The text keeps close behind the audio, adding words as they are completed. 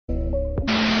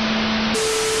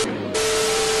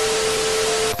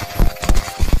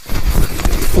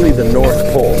actually the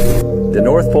North Pole. The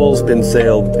North Pole's been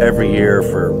sailed every year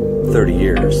for 30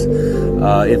 years.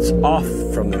 It's off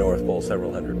from the North Pole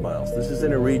several hundred miles. This is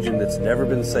in a region that's never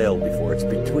been sailed before. It's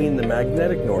between the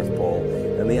magnetic North Pole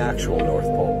and the actual North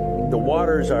Pole. The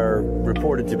waters are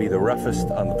reported to be the roughest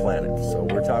on the planet, so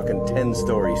we're talking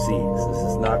 10-story seas. This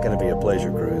is not going to be a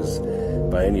pleasure cruise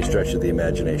by any stretch of the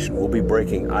imagination. We'll be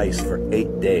breaking ice for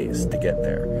 8 days to get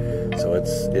there, so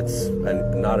it's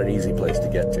not an easy place to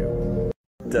get to.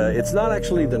 It's not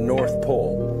actually the North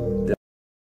Pole.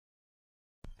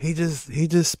 He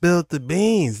just spilled the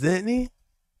beans, didn't he?